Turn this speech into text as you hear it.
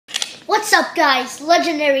What's up, guys?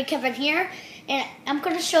 Legendary Kevin here, and I'm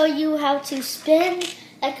going to show you how to spin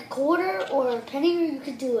like a quarter or a penny, or you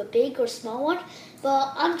could do a big or small one.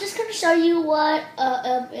 But I'm just going to show you what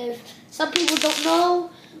if some people don't know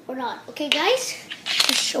or not. Okay, guys?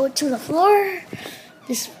 Just show it to the floor.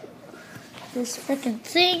 This freaking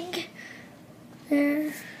thing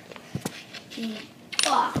there.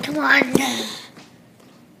 Oh, come on.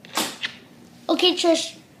 Okay,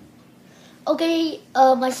 Trish. Okay,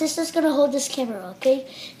 my sister's gonna hold this camera, okay?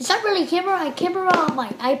 It's not really a camera on my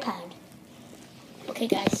iPad. Okay,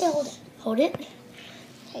 guys. Yeah, hold it. Hold it.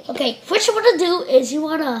 Okay, what you wanna do is you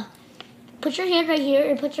wanna put your hand right here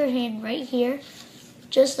and put your hand right here.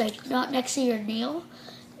 Just like not next to your nail.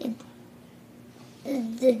 And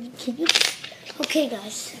then can you... Okay,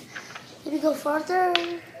 guys. Let me go farther.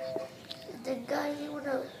 And then, guys, you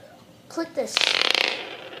wanna click this.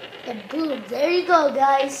 And boom, there you go,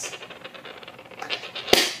 guys.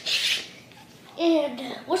 And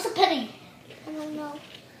what's the penny? I don't know.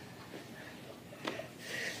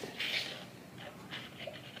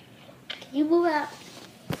 Can you move out?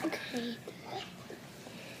 Okay.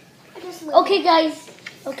 Okay, guys.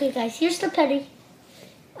 Okay, guys. Here's the penny.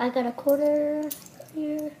 I got a quarter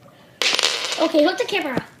here. Okay, hook the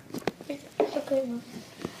camera. Okay.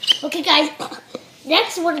 Okay, guys.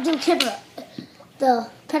 Next, I want to do camera. The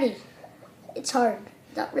penny. It's hard.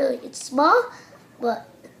 Not really. It's small, but.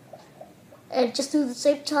 And just do the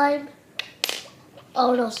same time.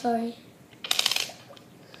 Oh no, sorry.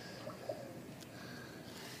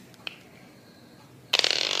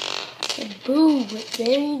 And boom,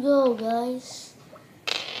 there you go, guys.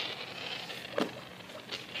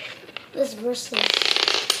 Let's reverse this.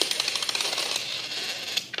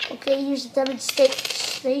 Okay, here's the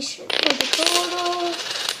demonstration for the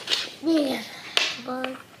quarter. Man, come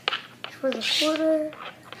on. For the quarter.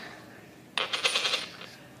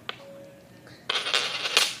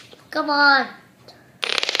 Come on.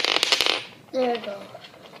 There we go.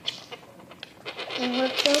 And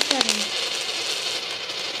with the penny.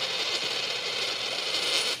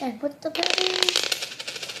 And with the penny.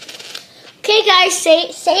 Okay, guys, say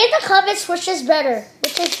in the comments which is better.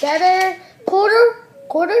 Which is better?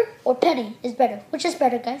 Quarter, or penny is better. Which is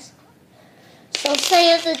better, guys? So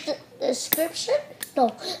say in the description.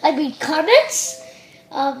 No, I mean comments.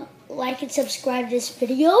 Like and subscribe to this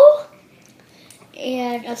video.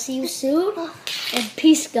 And I'll see you soon. And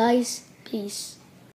peace, guys. Peace.